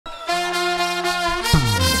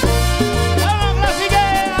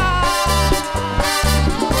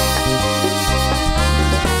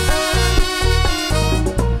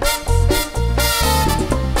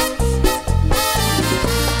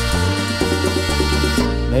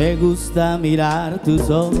Me gusta mirar tus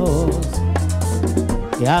ojos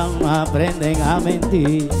que aún aprenden a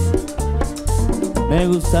mentir. Me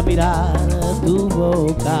gusta mirar tu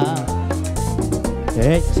boca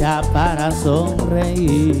hecha para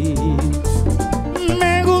sonreír.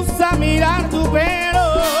 Me gusta mirar tu pelo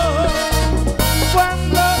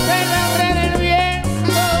cuando te abre del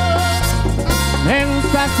viento. Me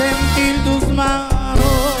gusta sentir tus manos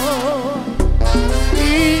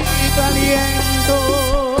y tu aliento.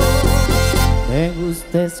 Me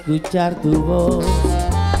gusta escuchar tu voz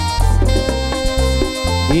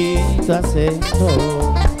y tu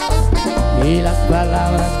acento y las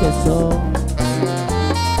palabras que son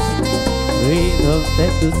ruidos de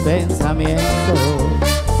tus pensamientos.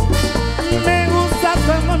 Me gusta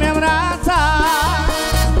cuando me abrazas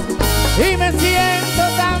y me siento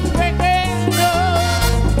tan pequeño.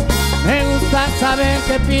 Me gusta saber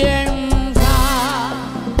que piensas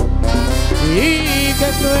y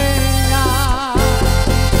que sueñas.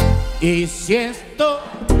 Y si esto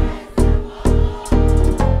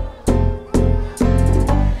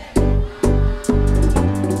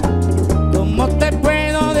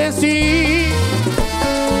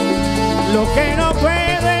lo que no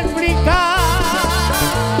puedo explicar,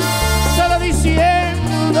 solo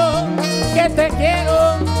diciendo que te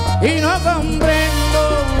quiero y no comprendo.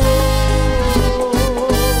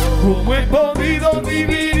 ¿Cómo he podido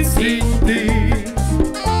vivir sin ti?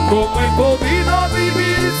 ¿Cómo he podido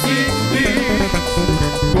vivir sin ti?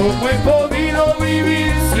 ¿Cómo he podido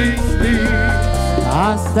vivir sin ti?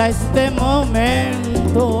 Hasta este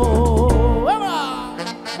momento.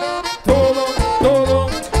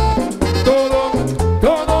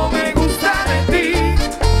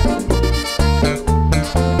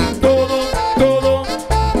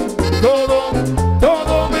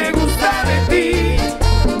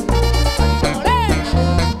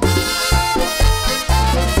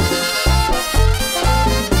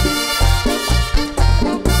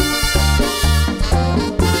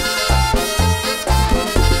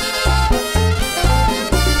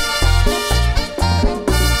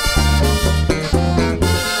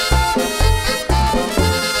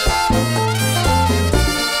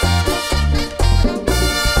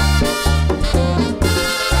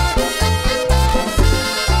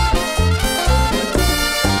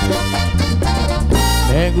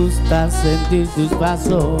 Me gusta sentir tus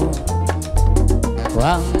pasos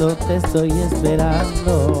cuando te estoy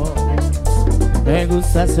esperando. Me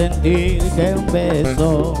gusta sentir que un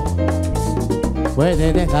beso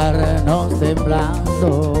puede dejarnos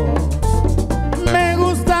temblando. Me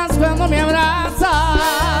gustas cuando me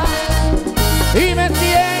abrazas y me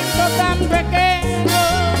siento tan pequeño.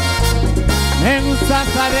 Me gusta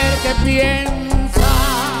saber que piensas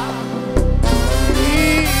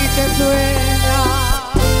y que sueñas.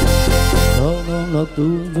 Todo lo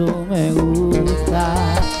tuyo me gusta,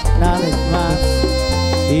 nada es más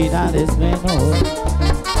y nada es menos.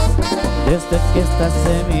 Desde que estás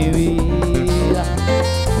en mi vida,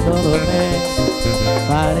 todo me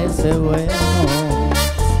parece bueno.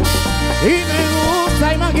 Y me gusta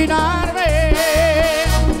imaginarme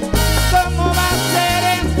cómo va a ser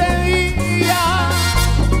este día,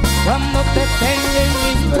 cuando te tenga en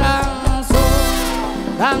mis brazos,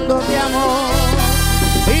 dándote amor.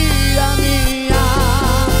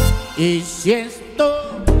 Y si esto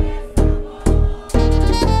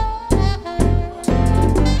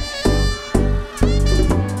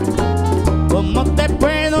 ¿cómo te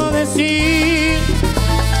puedo decir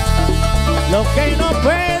lo que no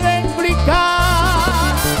puedo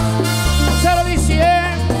explicar? Solo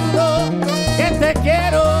diciendo que te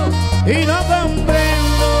quiero y no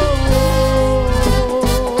comprendo.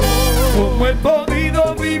 ¿Cómo he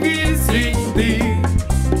podido vivir sin ti?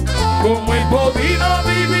 ¿Cómo he podido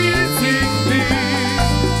vivir sin ti?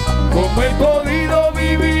 ¿Cómo he podido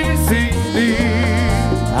vivir sin ti?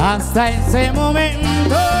 Hasta ese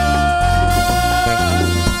momento.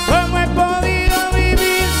 ¿Cómo he podido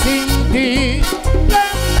vivir sin ti?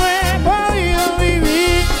 ¿Cómo he podido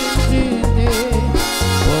vivir sin ti?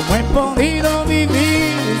 ¿Cómo he podido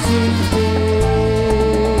vivir sin ti?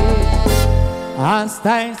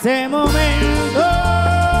 Hasta ese momento.